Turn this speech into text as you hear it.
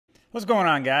What's going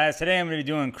on, guys? Today I'm going to be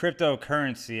doing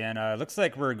cryptocurrency, and it looks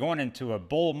like we're going into a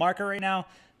bull market right now.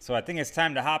 So I think it's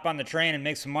time to hop on the train and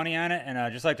make some money on it. And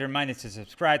I'd just like to remind you to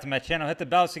subscribe to my channel, hit the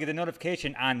bell so you get the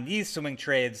notification on these swing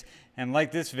trades, and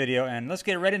like this video. And let's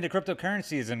get right into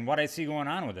cryptocurrencies and what I see going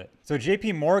on with it. So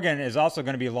JP Morgan is also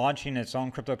going to be launching its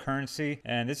own cryptocurrency,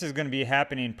 and this is going to be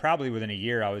happening probably within a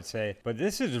year, I would say. But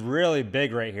this is really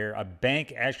big right here. A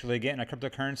bank actually getting a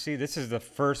cryptocurrency. This is the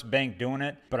first bank doing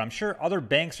it, but I'm sure other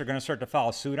banks are going to start to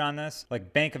follow suit on this,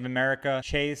 like Bank of America,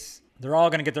 Chase. They're all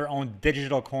going to get their own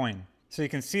digital coin. So you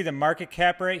can see the market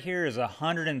cap right here is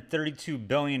 $132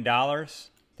 billion.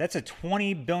 That's a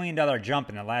 $20 billion jump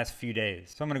in the last few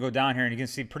days. So I'm going to go down here and you can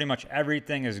see pretty much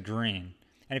everything is green.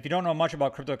 And if you don't know much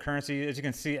about cryptocurrency, as you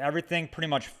can see, everything pretty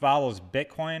much follows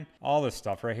Bitcoin. All this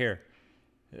stuff right here.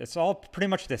 It's all pretty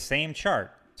much the same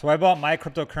chart. So I bought my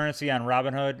cryptocurrency on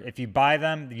Robinhood. If you buy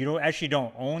them, you actually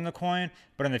don't own the coin,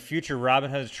 but in the future,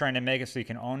 Robinhood is trying to make it so you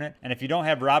can own it. And if you don't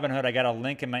have Robinhood, I got a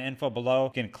link in my info below.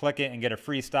 You can click it and get a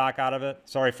free stock out of it.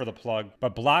 Sorry for the plug.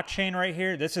 But blockchain right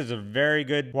here, this is a very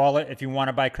good wallet if you want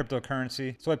to buy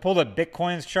cryptocurrency. So I pulled a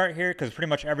Bitcoin's chart here because pretty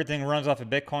much everything runs off of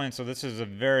Bitcoin. So this is a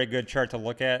very good chart to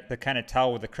look at to kind of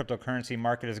tell what the cryptocurrency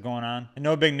market is going on. And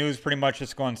no big news, pretty much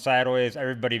just going sideways.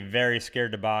 Everybody very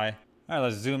scared to buy. All right,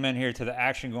 let's zoom in here to the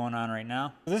action going on right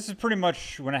now. This is pretty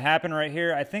much when it happened right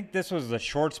here. I think this was the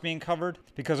shorts being covered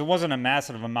because it wasn't a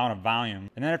massive amount of volume.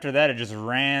 And then after that, it just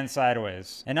ran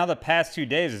sideways. And now the past 2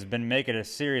 days has been making a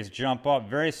serious jump up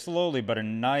very slowly, but a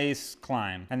nice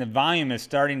climb. And the volume is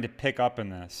starting to pick up in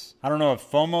this. I don't know if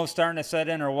FOMO is starting to set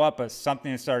in or what, but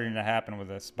something is starting to happen with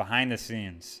this behind the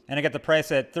scenes. And I got the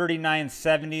price at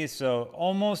 $39.70, so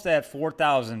almost at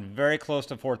 4,000, very close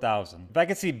to 4,000. If I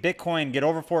could see Bitcoin get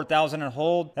over 4,000 and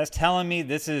hold, that's telling me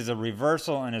this is a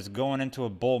reversal and is going into a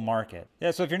bull market.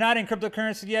 Yeah, so if you're not in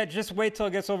cryptocurrency yet, just wait till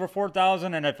it gets over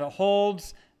 4,000, and if it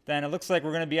holds, then it looks like we're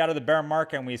going to be out of the bear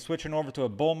market and we're switching over to a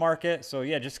bull market. So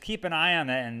yeah, just keep an eye on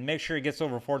that and make sure it gets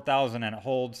over 4,000 and it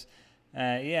holds.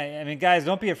 Yeah, I mean, guys,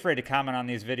 don't be afraid to comment on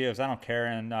these videos. I don't care.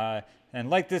 And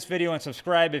like this video and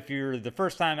subscribe if you're the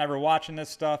first time ever watching this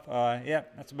stuff. Yeah,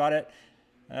 that's about it.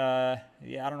 Yeah,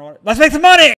 I don't know. Let's make some money!